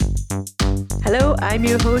Hello, I'm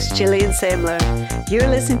your host Gillian Semler. You're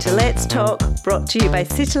listening to Let's Talk, brought to you by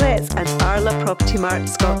CityLets and Arla Property Mart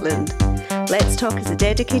Scotland. Let's Talk is a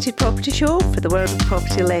dedicated property show for the world of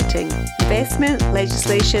property letting, investment,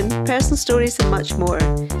 legislation, personal stories and much more.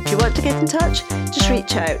 If you want to get in touch, just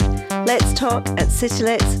reach out. Let's talk at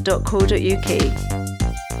citylets.co.uk.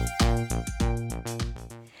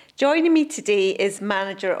 Joining me today is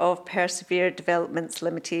Manager of Persevere Developments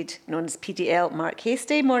Limited, known as PDL, Mark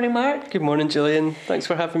Hastie. Morning, Mark. Good morning, Gillian. Thanks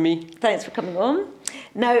for having me. Thanks for coming on.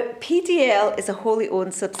 Now, PDL is a wholly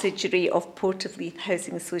owned subsidiary of Portofleet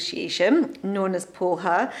Housing Association, known as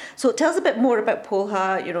POLHA. So tell us a bit more about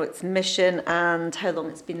POLHA, its mission and how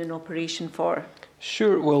long it's been in operation for.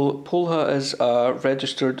 Sure. Well, POLHA is a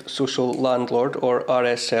registered social landlord, or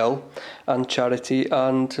RSL, and charity,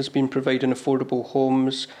 and has been providing affordable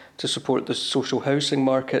homes to support the social housing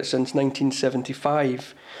market since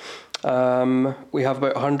 1975. We have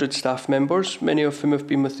about 100 staff members, many of whom have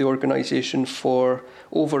been with the organisation for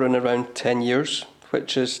over and around 10 years,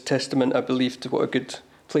 which is testament, I believe, to what a good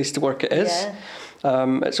place to work it is. Yeah.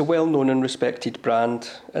 It's a well-known and respected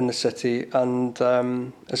brand in the city, and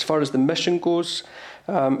as far as the mission goes,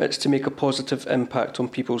 it's to make a positive impact on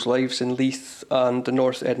people's lives in Leith and the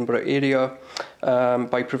North Edinburgh area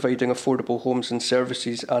by providing affordable homes and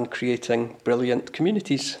services and creating brilliant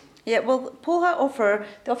communities. Yeah, well, POLHA offer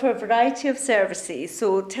a variety of services,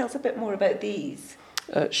 so tell us a bit more about these.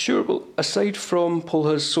 Sure. Well, aside from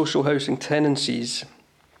POLHA's social housing tenancies,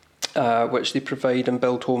 which they provide and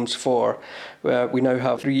build homes for, we now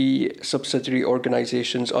have 3 subsidiary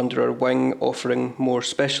organisations under our wing offering more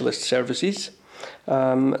specialist services.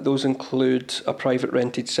 Those include a private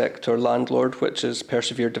rented sector landlord, which is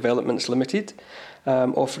Persevere Developments Limited,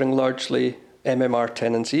 offering largely MMR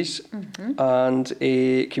tenancies, and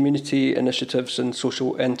a community initiatives and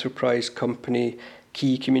social enterprise company,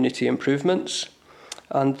 Key Community Improvements.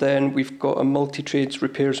 And then we've got a multi-trades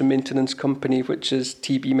repairs and maintenance company, which is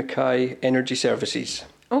TB Mackay Energy Services.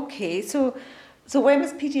 Okay, so when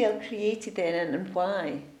was PDL created then and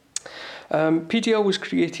why? PDL was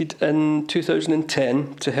created in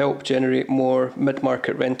 2010 to help generate more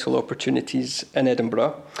mid-market rental opportunities in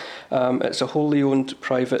Edinburgh. It's a wholly owned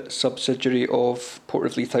private subsidiary of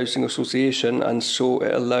Portofleet Housing Association, and so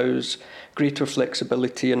it allows greater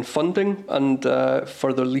flexibility in funding and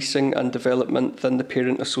further leasing and development than the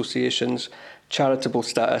parent association's charitable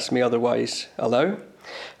status may otherwise allow.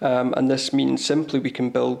 And this means simply we can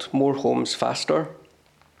build more homes faster.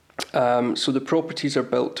 So the properties are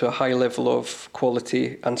built to a high level of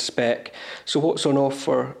quality and spec. So what's on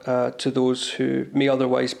offer to those who may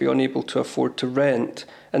otherwise be unable to afford to rent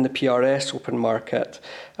in the PRS open market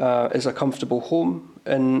is a comfortable home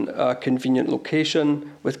in a convenient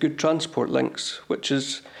location with good transport links, which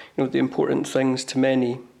is the important things to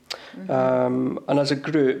many. And as a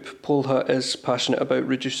group, POLHA is passionate about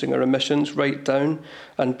reducing our emissions right down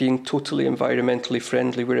and being totally environmentally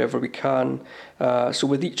friendly wherever we can. So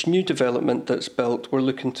with each new development that's built, we're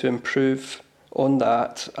looking to improve on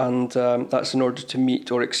that, and that's in order to meet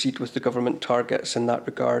or exceed with the government targets in that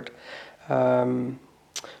regard.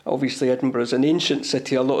 Obviously, Edinburgh is an ancient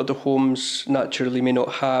city. A lot of the homes naturally may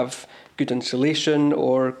not have good insulation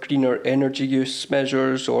or greener energy use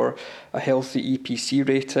measures or a healthy EPC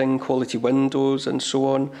rating, quality windows and so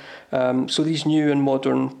on. So these new and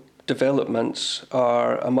modern developments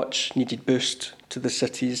are a much needed boost to the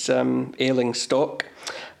city's ailing stock.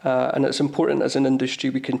 And it's important as an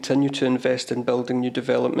industry we continue to invest in building new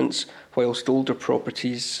developments whilst older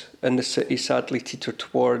properties in the city sadly teeter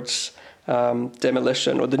towards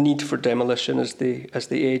demolition, or the need for demolition as they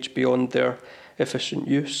age beyond their efficient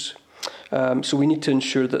use. So we need to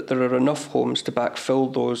ensure that there are enough homes to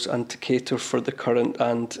backfill those and to cater for the current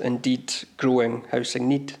and indeed growing housing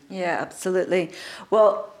need. Yeah, absolutely.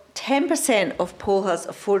 Well, 10% of POLHA's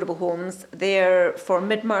affordable homes, they're for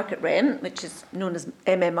mid-market rent, which is known as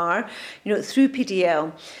MMR, through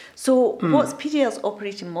PDL. So what's PDL's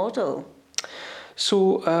operating model?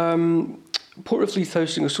 So Portofleet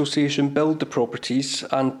Housing Association build the properties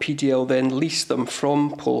and PDL then lease them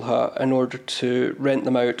from POLHA in order to rent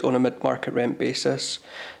them out on a mid-market rent basis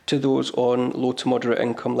to those on low to moderate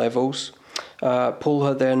income levels.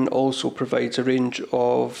 POLHA then also provides a range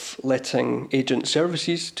of letting agent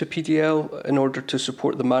services to PDL in order to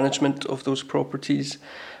support the management of those properties.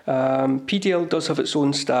 PDL does have its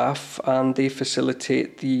own staff and they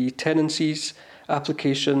facilitate the tenancies,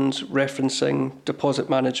 applications, referencing, deposit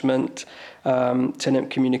management, tenant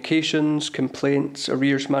communications, complaints,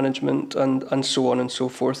 arrears management, and so on and so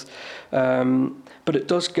forth. But it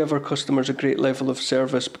does give our customers a great level of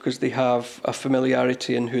service because they have a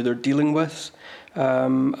familiarity in who they're dealing with.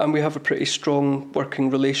 And we have a pretty strong working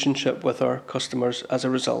relationship with our customers as a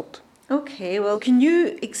result. Okay, well, can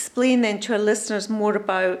you explain then to our listeners more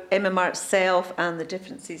about MMR itself and the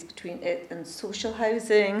differences between it and social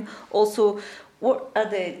housing? Also, what are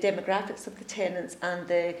the demographics of the tenants and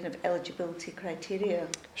the kind of eligibility criteria?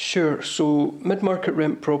 Sure. So mid-market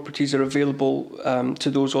rent properties are available to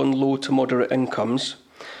those on low to moderate incomes.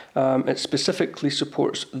 It specifically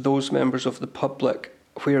supports those members of the public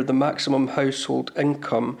where the maximum household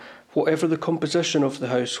income, whatever the composition of the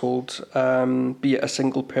household, be it a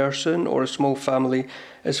single person or a small family,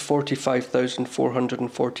 is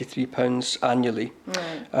 £45,443 annually.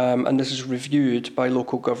 Right. And this is reviewed by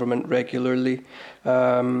local government regularly.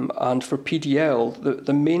 And for PDL,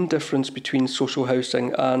 the main difference between social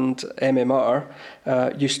housing and MMR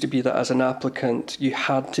used to be that as an applicant you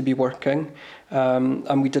had to be working,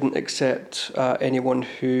 and we didn't accept anyone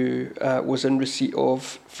who was in receipt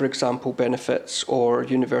of, for example, benefits or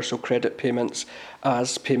universal credit payments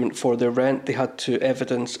as payment for their rent. They had to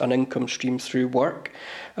evidence an income stream through work.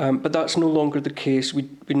 But that's no longer the case. We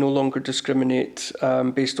no longer discriminate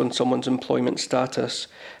based on someone's employment status.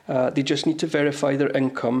 They just need to verify their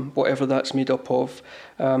income, whatever that's made up of,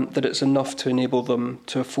 that it's enough to enable them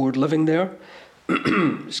to afford living there.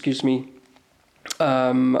 Excuse me.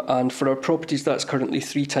 And for our properties, that's currently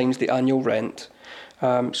 3 times the annual rent.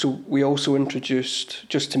 So we also introduced,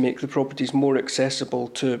 just to make the properties more accessible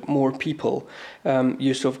to more people,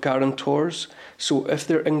 use of guarantors. So if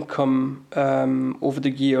their income over the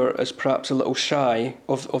year is perhaps a little shy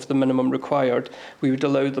of the minimum required, we would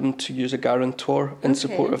allow them to use a guarantor in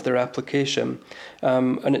support of their application.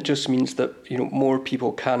 And it just means that more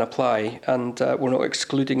people can apply, and we're not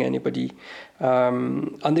excluding anybody.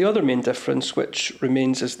 And the other main difference, which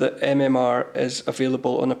remains, is that MMR is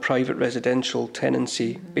available on a private residential tenancy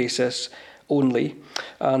basis only,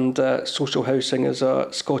 and social housing is a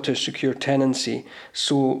Scottish secure tenancy.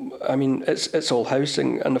 So, I mean, it's all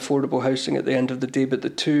housing and affordable housing at the end of the day, but the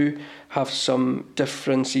two have some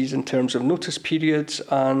differences in terms of notice periods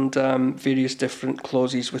and various different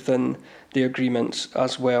clauses within the agreements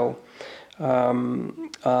as well.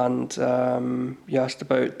 And you asked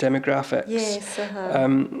about demographics. Yes,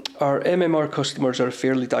 Our MMR customers are a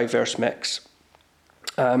fairly diverse mix.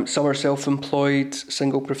 Some are self-employed,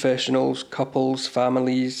 single professionals, couples,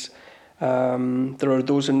 families. There are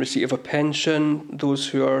those in receipt of a pension, those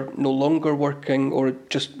who are no longer working or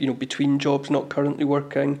just between jobs, not currently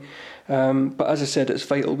working. But as I said, it's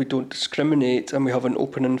vital we don't discriminate, and we have an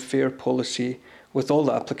open and fair policy with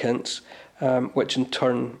all applicants, which in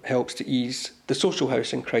turn helps to ease the social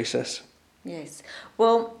housing crisis. Yes.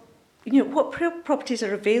 Well, what properties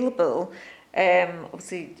are available?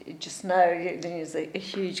 Obviously, just now there's a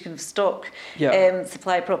huge kind of stock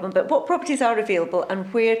supply problem, but what properties are available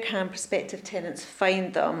and where can prospective tenants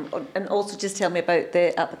find them? And also just tell me about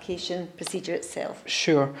the application procedure itself.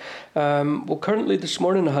 Sure. Well, currently this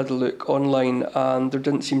morning I had a look online and there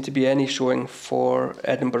didn't seem to be any showing for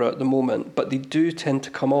Edinburgh at the moment, but they do tend to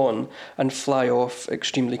come on and fly off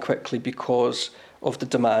extremely quickly because of the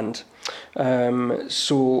demand.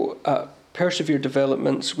 So at Persevere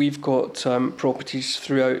Developments, we've got properties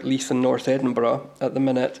throughout Leith and North Edinburgh at the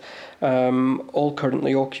minute, all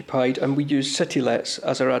currently occupied, and we use CityLets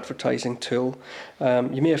as our advertising tool.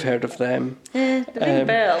 You may have heard of them. The Big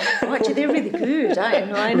Bell. Oh, actually, they're really good. I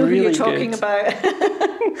know really who you're talking about.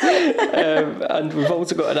 And we've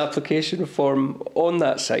also got an application form on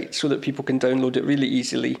that site so that people can download it really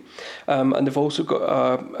easily. And they've also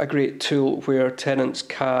got a great tool where tenants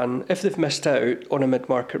can, if they've missed out on a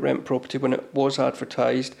mid-market rent property when it was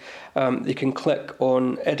advertised, they can click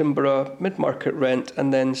on Edinburgh mid-market rent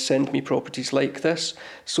and then send me properties like this,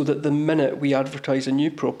 so that the minute we advertise a new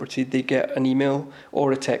property, they get an email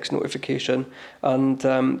or a text notification, and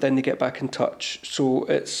then they get back in touch. So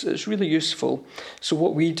it's really useful. So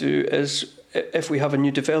what we do is, if we have a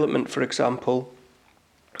new development, for example,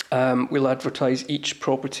 we'll advertise each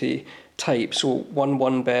property type, so 1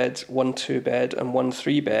 1-bed, 1 2-bed and 1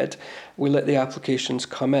 3-bed. We let the applications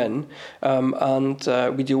come in and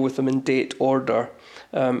we deal with them in date order.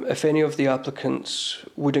 If any of the applicants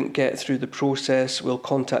wouldn't get through the process, we'll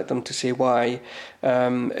contact them to say why.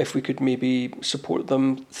 If we could maybe support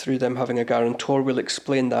them through them having a guarantor, we'll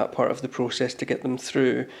explain that part of the process to get them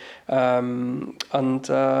through. And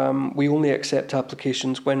we only accept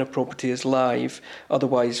applications when a property is live.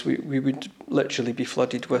 Otherwise, we would literally be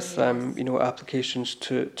flooded with applications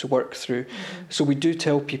to work through. Mm-hmm. So we do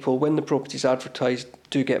tell people when the property is advertised,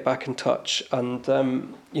 do get back in touch, and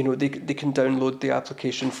they can download the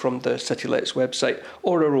application from the CityLets website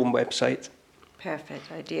or our own website.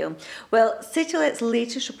 Perfect, ideal. Well, CityLet's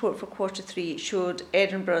latest report for quarter 3 showed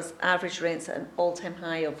Edinburgh's average rents at an all-time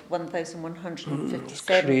high of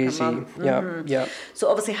 1,157 crazy. per month. Yeah. So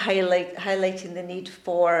obviously highlighting the need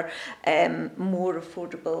for more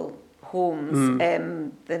affordable homes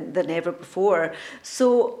than ever before.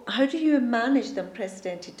 So how do you manage the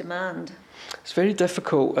unprecedented demand? It's very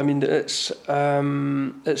difficult. I mean, it's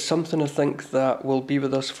something I think that will be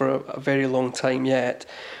with us for a very long time yet.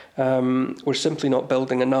 We're simply not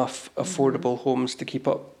building enough affordable homes to keep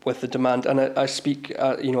up with the demand. And I speak,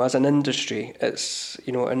 as an industry, it's,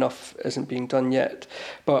 enough isn't being done yet.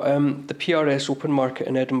 But the PRS open market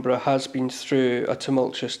in Edinburgh has been through a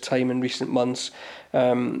tumultuous time in recent months.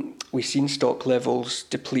 We've seen stock levels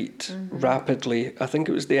deplete rapidly. I think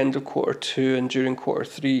it was the end of quarter 2 and during quarter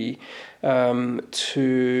 3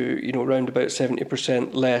 to around about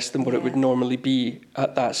 70% less than what it would normally be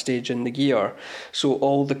at that stage in the year. So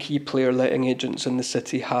all the key player letting agents in the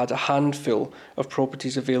city had a handful of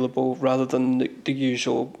properties available rather than the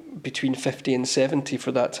usual between 50 and 70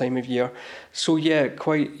 for that time of year. So yeah,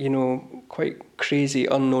 quite crazy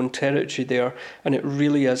unknown territory there, and it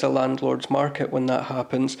really is a landlord's market when that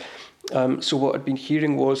happens. So what I'd been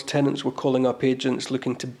hearing was tenants were calling up agents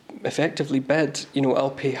looking to effectively bid,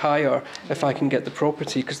 I'll pay higher if I can get the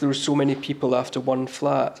property, because there were so many people after one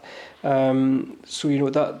flat. So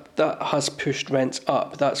that has pushed rents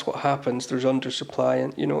up. That's what happens. There's undersupply,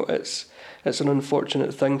 and it's an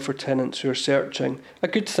unfortunate thing for tenants who are searching. A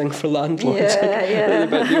good thing for landlords,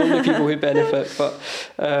 but the only people who benefit. But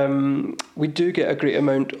we do get a great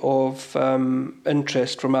amount of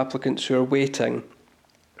interest from applicants who are waiting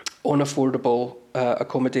on affordable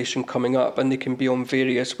accommodation coming up, and they can be on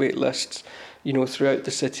various wait lists, throughout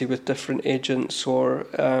the city with different agents or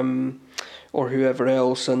whoever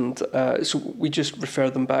else, and so we just refer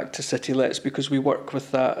them back to CityLets because we work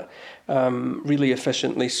with that really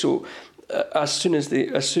efficiently. So as soon as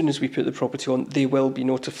we put the property on, they will be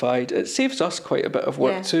notified. It saves us quite a bit of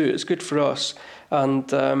work too. It's good for us.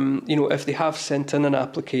 And, if they have sent in an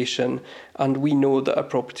application and we know that a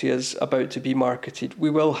property is about to be marketed, we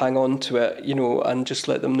will hang on to it, and just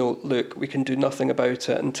let them know, look, we can do nothing about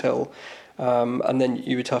it until, and then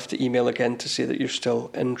you would have to email again to say that you're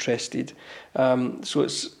still interested. So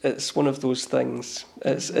it's one of those things.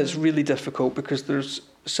 It's really difficult because there's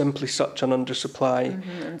simply such an undersupply.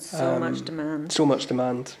 And so much demand. So much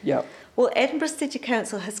demand, yeah. Well, Edinburgh City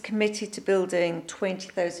Council has committed to building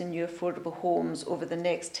 20,000 new affordable homes over the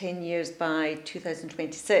next 10 years by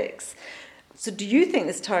 2026. So do you think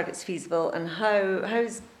this target's feasible, and how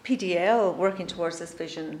is PDL working towards this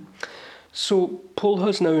vision? So Pole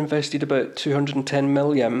has now invested about 210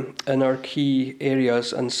 million in our key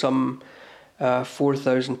areas, and some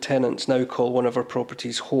 4,000 tenants now call one of our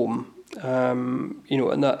properties home.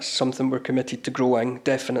 And that's something we're committed to growing,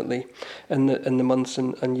 definitely, in the months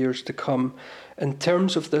and years to come. In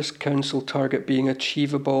terms of this council target being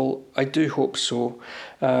achievable, I do hope so.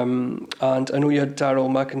 And I know you had Daryl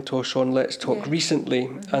McIntosh on Let's Talk recently,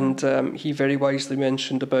 and he very wisely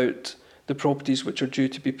mentioned about the properties which are due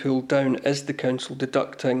to be pulled down. Is the council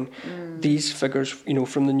deducting these figures,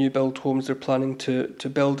 from the new build homes they're planning to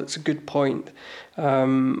build? It's a good point.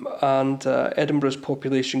 And Edinburgh's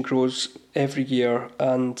population grows every year,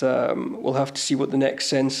 and we'll have to see what the next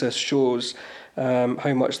census shows.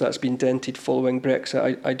 How much that's been dented following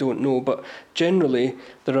Brexit, I don't know. But generally,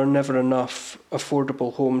 there are never enough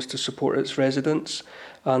affordable homes to support its residents.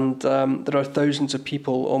 And there are thousands of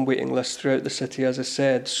people on waiting lists throughout the city, as I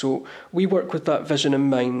said. So we work with that vision in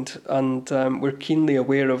mind, and we're keenly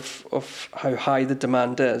aware of how high the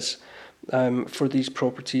demand is for these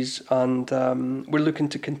properties. And we're looking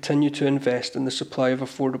to continue to invest in the supply of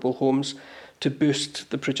affordable homes to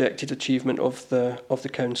boost the projected achievement of the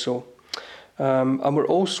council. And we're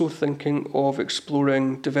also thinking of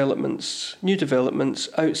exploring new developments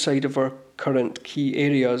outside of our current key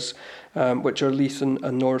areas, which are Leith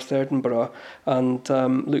and North Edinburgh, and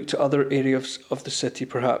look to other areas of the city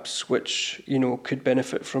perhaps which could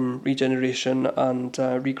benefit from regeneration and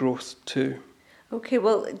regrowth too. Okay,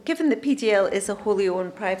 well, given that PDL is a wholly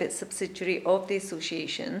owned private subsidiary of the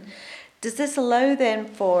association, does this allow then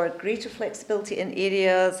for greater flexibility in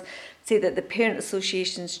areas, say, that the parent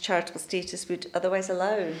association's charitable status would otherwise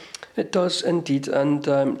allow? It does indeed,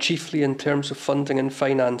 and chiefly in terms of funding and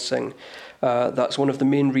financing. That's one of the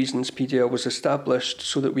main reasons PDL was established,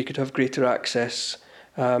 so that we could have greater access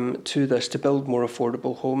to this, to build more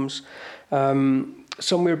affordable homes.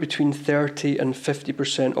 Somewhere between 30 and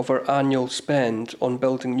 50% of our annual spend on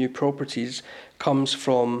building new properties comes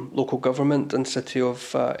from local government and City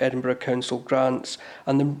of Edinburgh Council grants,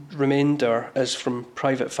 and the remainder is from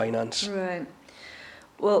private finance. Right.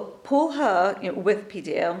 Well, Polha, with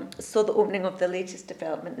PDL, saw the opening of the latest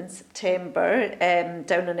development in September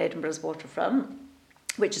down on Edinburgh's waterfront,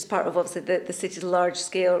 which is part of obviously the city's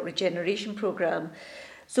large-scale regeneration programme.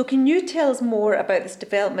 So can you tell us more about this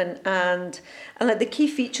development and like the key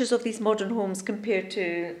features of these modern homes compared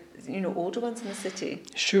to older ones in the city?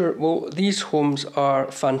 Sure. Well, these homes are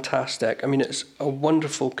fantastic. I mean, it's a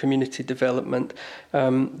wonderful community development.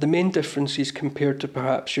 The main differences compared to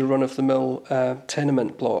perhaps your run-of-the-mill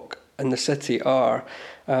tenement block in the city are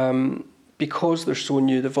because they're so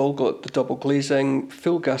new, they've all got the double glazing,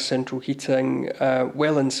 full gas central heating,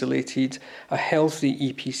 well insulated, a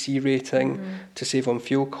healthy EPC rating to save on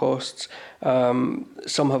fuel costs.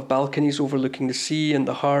 Some have balconies overlooking the sea and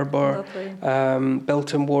the harbour,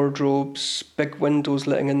 built-in wardrobes, big windows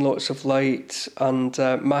letting in lots of light, and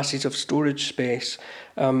masses of storage space.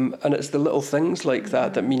 And it's the little things like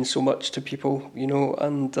that mean so much to people,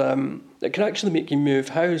 and it can actually make you move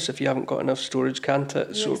house if you haven't got enough storage, can't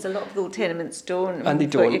it? Yeah, because a lot of the old tenements don't. And they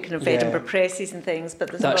don't. You can have Edinburgh presses and things, but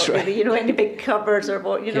there's not really, any big cupboards or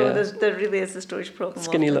what, there really is a storage problem.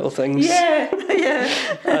 Skinny often. little things. Yeah, yeah.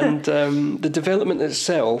 And the development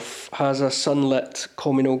itself has a sunlit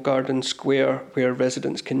communal garden square where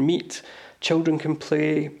residents can meet. Children can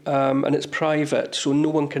play, and it's private, so no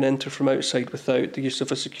one can enter from outside without the use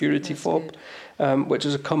of a security fob, which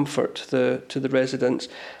is a comfort to the residents.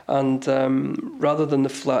 And rather than the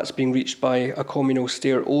flats being reached by a communal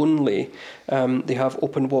stair only, they have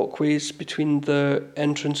open walkways between the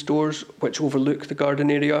entrance doors, which overlook the garden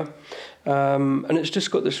area. And it's just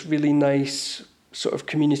got this really nice sort of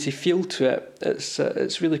community feel to it.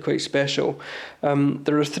 It's really quite special.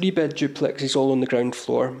 There are 3-bed duplexes all on the ground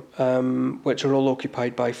floor, which are all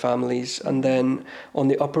occupied by families, and then on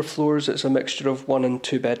the upper floors it's a mixture of 1- and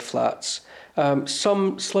 2-bed flats.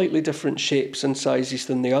 Some slightly different shapes and sizes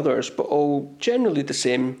than the others, but all generally the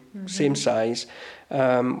same size,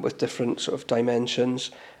 with different sort of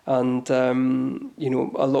dimensions. And a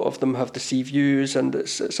lot of them have the sea views, and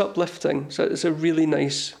it's uplifting. So it's a really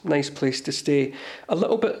nice place to stay. A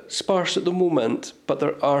little bit sparse at the moment, but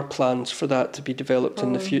there are plans for that to be developed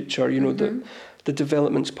in the future. The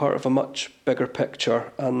development's part of a much bigger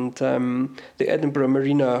picture, and the Edinburgh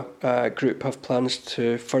Marina Group have plans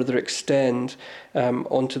to further extend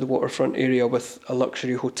onto the waterfront area with a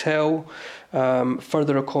luxury hotel,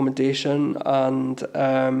 further accommodation,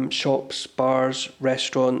 and shops, bars,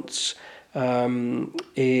 restaurants,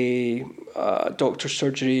 a doctor's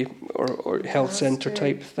surgery or health centre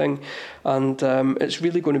type thing. And it's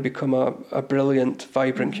really going to become a brilliant,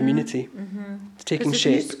 vibrant community. It's taking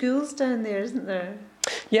shape. There's a few schools down there, isn't there?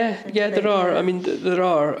 Yeah, there are. I mean, there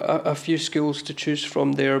are a few schools to choose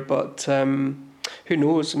from there, but who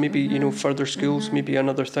knows? Maybe, further schools, maybe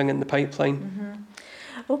another thing in the pipeline.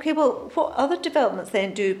 Okay, well, what other developments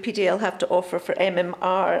then do PDL have to offer for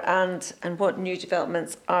MMR, and what new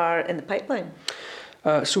developments are in the pipeline?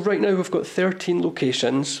 So right now we've got 13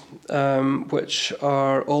 locations, which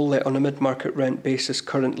are all let on a mid-market rent basis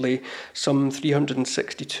currently, some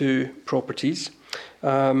 362 properties.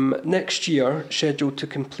 Next year, scheduled to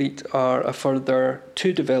complete are a further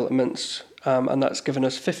 2 developments, and that's given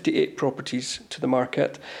us 58 properties to the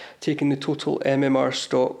market, taking the total MMR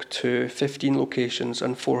stock to 15 locations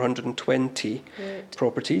and 420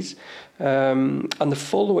 properties. And the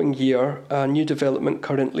following year, a new development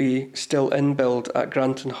currently still in build at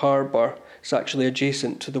Granton Harbour, it's actually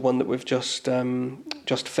adjacent to the one that we've just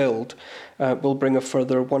filled, will bring a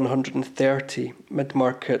further 130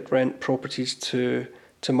 mid-market rent properties to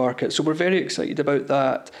market. So we're very excited about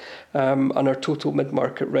that, and our total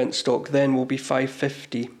mid-market rent stock then will be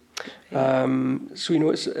 550.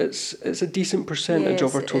 So it's a decent percentage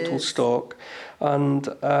of our total stock, and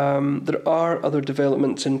there are other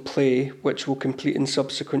developments in play which will complete in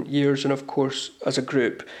subsequent years, and of course as a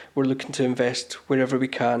group we're looking to invest wherever we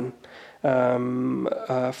can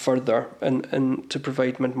further and to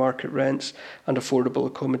provide mid-market rents and affordable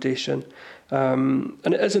accommodation. And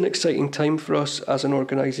it is an exciting time for us as an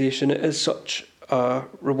organisation. It is such a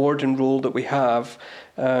rewarding role that we have,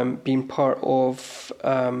 being part of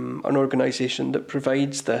an organisation that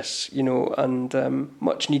provides this, and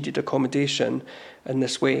much needed accommodation in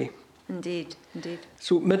this way. Indeed.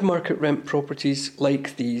 So mid-market rent properties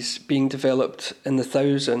like these being developed in the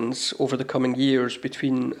thousands over the coming years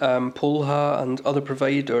between Polha and other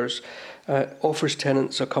providers offers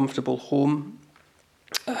tenants a comfortable home,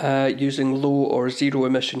 using low or zero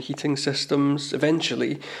emission heating systems,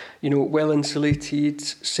 eventually, well insulated,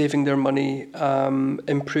 saving their money,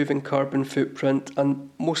 improving carbon footprint, and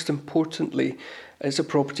most importantly, it's a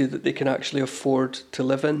property that they can actually afford to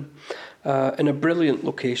live in a brilliant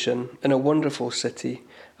location, in a wonderful city,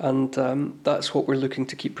 and that's what we're looking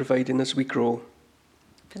to keep providing as we grow.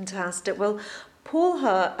 Fantastic. Well,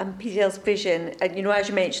 Polha and PDL's vision, and as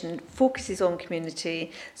you mentioned, focuses on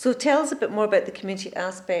community. So tell us a bit more about the community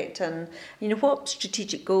aspect, and what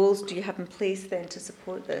strategic goals do you have in place then to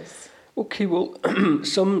support this? Okay, well,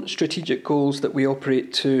 some strategic goals that we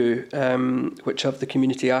operate to, which have the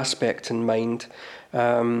community aspect in mind,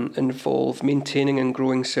 involve maintaining and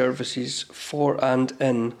growing services for and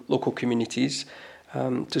in local communities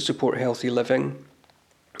to support healthy living,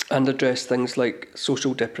 and address things like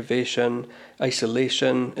social deprivation,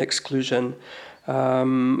 isolation, exclusion,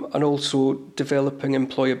 and also developing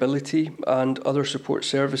employability and other support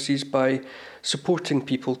services by supporting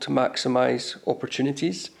people to maximise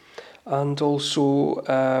opportunities, and also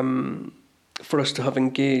for us to have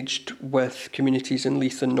engaged with communities in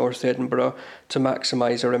Leith and North Edinburgh to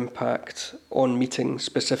maximise our impact on meeting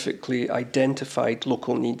specifically identified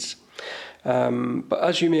local needs. But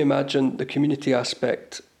as you may imagine, the community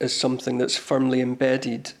aspect is something that's firmly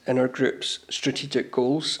embedded in our group's strategic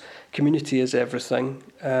goals. Community is everything.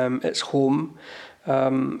 It's home.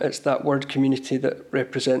 It's that word community that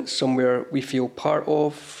represents somewhere we feel part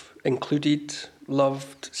of, included,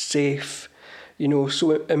 loved, safe.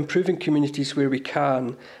 So improving communities where we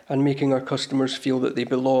can and making our customers feel that they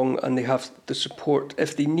belong and they have the support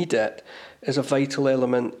if they need it is a vital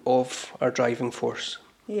element of our driving force.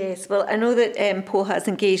 Yes, well, I know that Polha has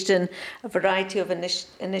engaged in a variety of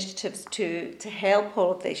initiatives to help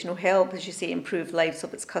all of this, help, as you say, improve lives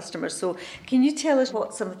of its customers. So can you tell us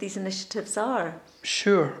what some of these initiatives are?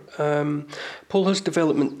 Sure. Polha's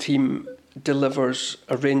development team delivers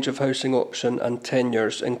a range of housing option and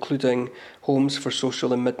tenures, including homes for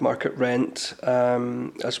social and mid-market rent,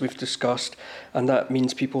 as we've discussed, and that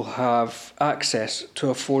means people have access to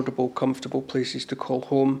affordable, comfortable places to call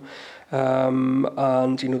home.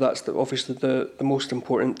 And that's obviously the most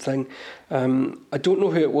important thing. I don't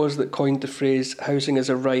know who it was that coined the phrase "housing is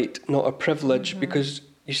a right, not a privilege," because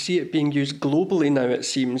you see it being used globally now. It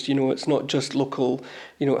seems it's not just local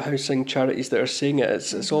housing charities that are saying it.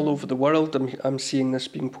 It's all over the world. I'm seeing this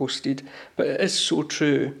being posted, but it is so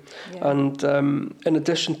true. Yeah. And in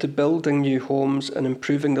addition to building new homes and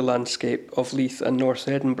improving the landscape of Leith and North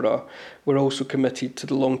Edinburgh, we're also committed to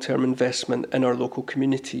the long-term investment in our local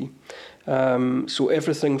community. So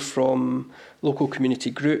everything from local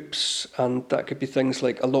community groups, and that could be things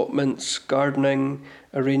like allotments, gardening,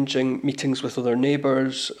 arranging meetings with other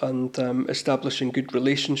neighbours, and establishing good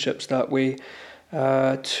relationships that way,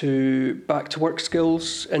 to back to work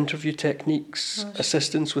skills, interview techniques,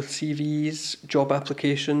 assistance with CVs, job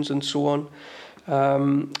applications, and so on.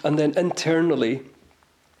 And then internally,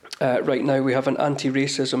 right now we have an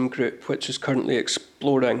anti-racism group which is currently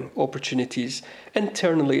exploring opportunities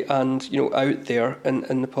internally and out there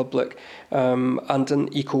in the public, and an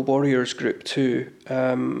eco-warriors group too,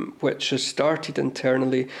 which has started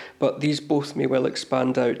internally, but these both may well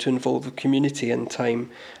expand out to involve the community in time.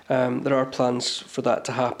 There are plans for that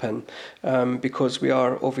to happen, because we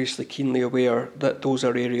are obviously keenly aware that those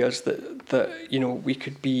are areas that we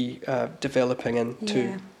could be developing into.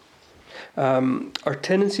 Yeah. Our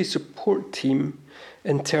tenancy support team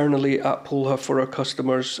internally at Polha for our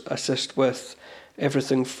customers assist with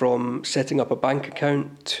everything from setting up a bank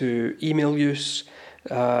account to email use,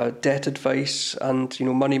 debt advice and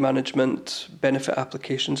money management, benefit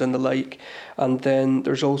applications and the like. And then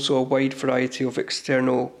there's also a wide variety of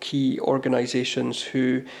external key organisations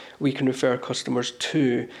who we can refer customers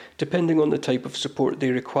to, depending on the type of support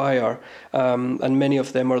they require. And many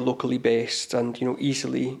of them are locally based and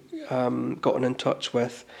easily gotten in touch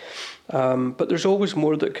with. But there's always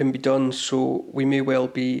more that can be done, so we may well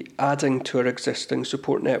be adding to our existing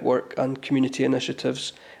support network and community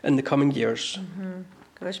initiatives in the coming years. Mm-hmm.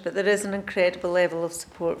 Gosh, but there is an incredible level of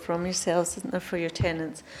support from yourselves, isn't there, for your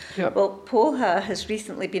tenants? Yep. Well, Polha has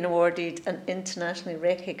recently been awarded an internationally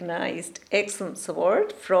recognised Excellence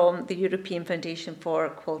Award from the European Foundation for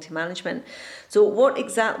Quality Management. So what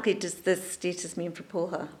exactly does this status mean for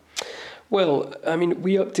Polha? Well,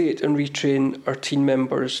 we update and retrain our team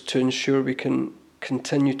members to ensure we can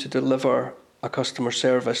continue to deliver a customer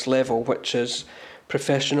service level which is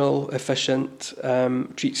professional, efficient,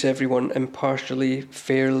 treats everyone impartially,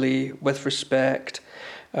 fairly, with respect,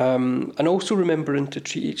 and also remembering to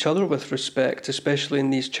treat each other with respect, especially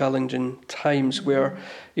in these challenging times where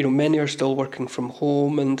many are still working from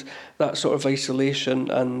home, and that sort of isolation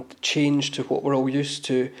and change to what we're all used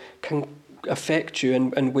to can affect you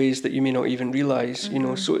in ways that you may not even realise,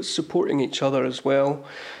 so it's supporting each other as well.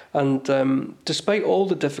 And despite all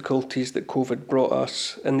the difficulties that COVID brought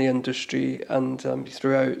us in the industry and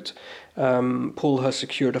throughout, Pole has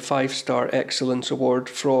secured a 5-star Excellence Award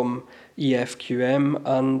from EFQM,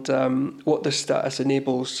 and what this status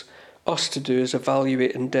enables us to do is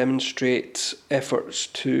evaluate and demonstrate efforts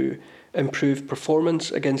to improve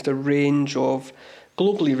performance against a range of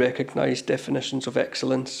globally recognised definitions of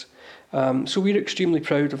excellence. So we're extremely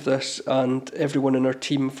proud of this and everyone in our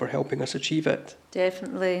team for helping us achieve it.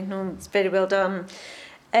 Definitely. No, it's very well done.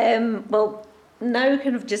 Well, now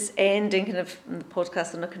kind of just ending kind of the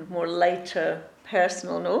podcast on a kind of more lighter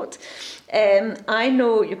personal note. I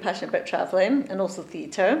know you're passionate about travelling and also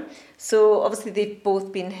theatre. So obviously they've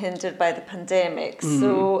both been hindered by the pandemic.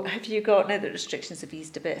 So have you got, now that restrictions have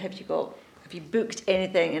eased a bit, have you booked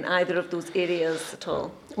anything in either of those areas at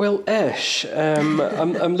all? Well, ish.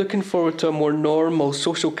 I'm looking forward to a more normal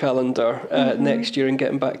social calendar next year and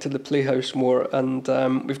getting back to the Playhouse more. And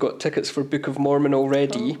we've got tickets for Book of Mormon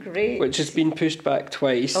already, which has been pushed back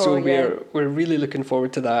twice. We're really looking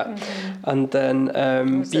forward to that. And then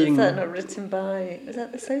is that not written by? Is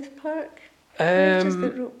that the South Park? Just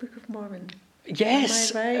that wrote Book of Mormon.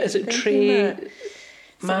 Yes. Right Is it Trey?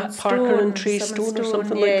 Matt Parker and Trey Stone or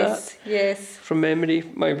something like that? Yes. From memory,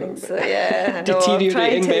 my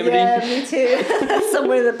deteriorating memory. Yeah, me too.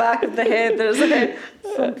 Somewhere in the back of the head, there's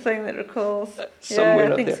something that recalls.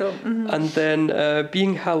 Somewhere I think there. so. Mm-hmm. And then,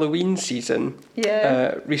 being Halloween season,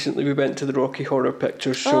 recently we went to the Rocky Horror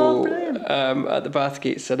Picture Show at the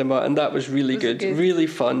Bathgate Cinema, and that was really good, really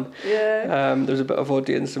fun. Yeah. There was a bit of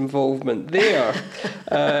audience involvement there,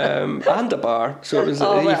 and a bar, so it was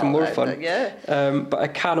even more fun. But I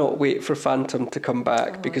cannot wait for Phantom to come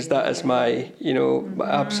back because that is my, my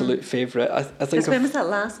absolute favourite. I think. When was that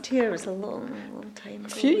last year? It was a long time ago. A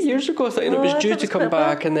few years ago, I think it was due to come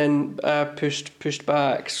back and then pushed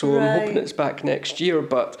back. So I'm hoping it's back next year.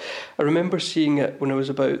 But I remember seeing it when I was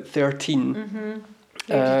about 13.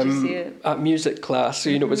 Where did you see it? At music class, so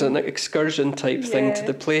it was an excursion type thing to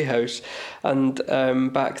the Playhouse, and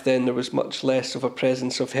back then there was much less of a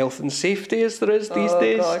presence of health and safety as there is these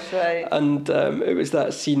days. Gosh, right. And it was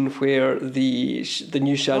that scene where the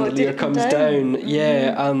new chandelier comes down,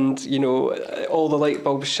 and all the light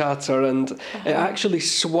bulbs shatter, and it actually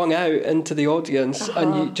swung out into the audience,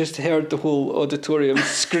 and you just heard the whole auditorium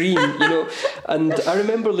scream, And I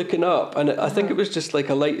remember looking up, and I think it was just like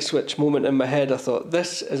a light switch moment in my head. I thought,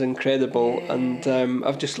 this is incredible, and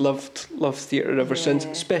I've just loved theatre ever since,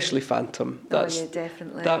 especially Phantom.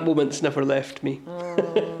 Definitely. That moment's never left me.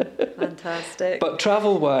 Oh, fantastic. But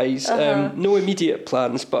travel-wise, no immediate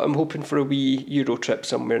plans, but I'm hoping for a wee Euro trip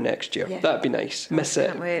somewhere next year. That'd be nice. Miss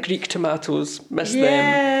it. Wait. Greek tomatoes, miss them.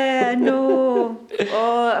 Yeah, no.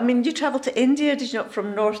 I mean, you travelled to India, did you not,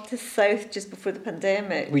 from north to south just before the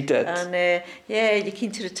pandemic? We did. And you're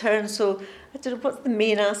keen to return, so I don't know, what's the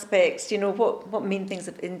main aspects, what main things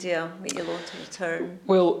of India make you want to return?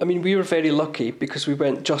 Well, I mean, we were very lucky because we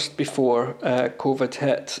went just before COVID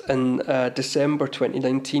hit. In December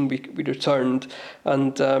 2019, we returned,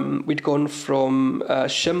 and we'd gone from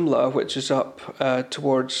Shimla, which is up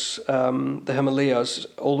towards the Himalayas,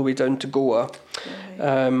 all the way down to Goa.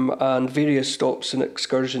 And various stops and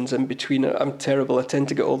excursions in between. I'm terrible. I tend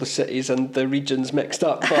to get all the cities and the regions mixed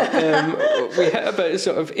up, but we hit about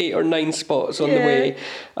sort of 8 or 9 spots on the way,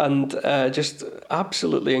 and just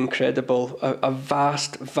absolutely incredible. A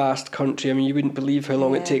vast country. I mean, you wouldn't believe how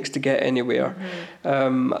long it takes to get anywhere.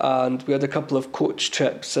 And we had a couple of coach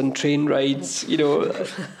trips and train rides.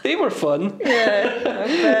 They were fun.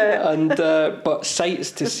 And but sights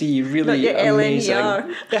to see, really amazing.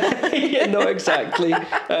 Not exactly.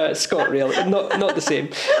 ScotRail, not the same.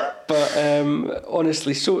 But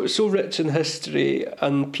honestly, so rich in history,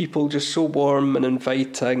 and people just so warm and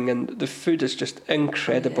inviting, and the food is just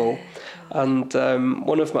incredible. And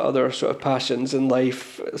one of my other sort of passions in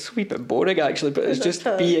life, it's a wee bit boring actually, but it's just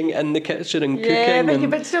being in the kitchen and cooking. Yeah, but you're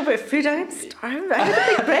talking about food. I'm starving. I had a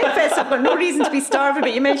big breakfast. I've got no reason to be starving,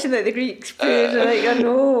 but you mentioned that the Greek food, and I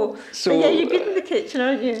know. So you're good in the kitchen,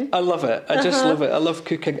 aren't you? I love it. I just love it. I love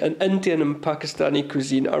cooking. And Indian and Pakistani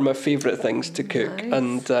cuisine are my favourite things to cook.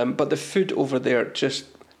 Nice. And but the food over there, just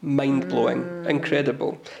mind-blowing,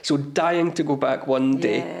 incredible. So dying to go back one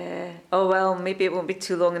day. Oh, well, maybe it won't be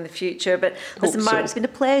too long in the future. But listen, Mark, it's been a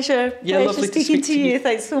pleasure. Lovely speaking to you.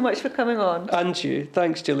 Thanks so much for coming on. And you.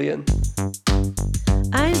 Thanks, Gillian.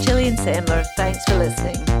 I'm Gillian Semler. Thanks for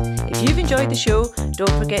listening. If you've enjoyed the show,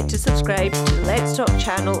 don't forget to subscribe to the Let's Talk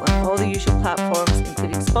channel on all the usual platforms,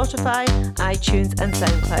 including Spotify, iTunes and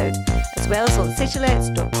SoundCloud, as well as on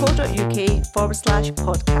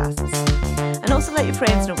citylets.co.uk/podcasts. And also let your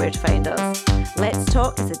friends know where to find us. Let's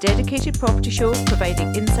Talk is a dedicated property show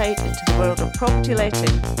providing insight into the world of property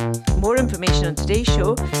letting. More information on today's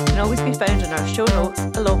show can always be found in our show notes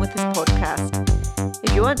along with this podcast.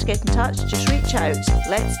 If you want to get in touch, just reach out.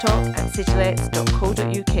 Let's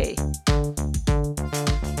talk@citylets.co.uk.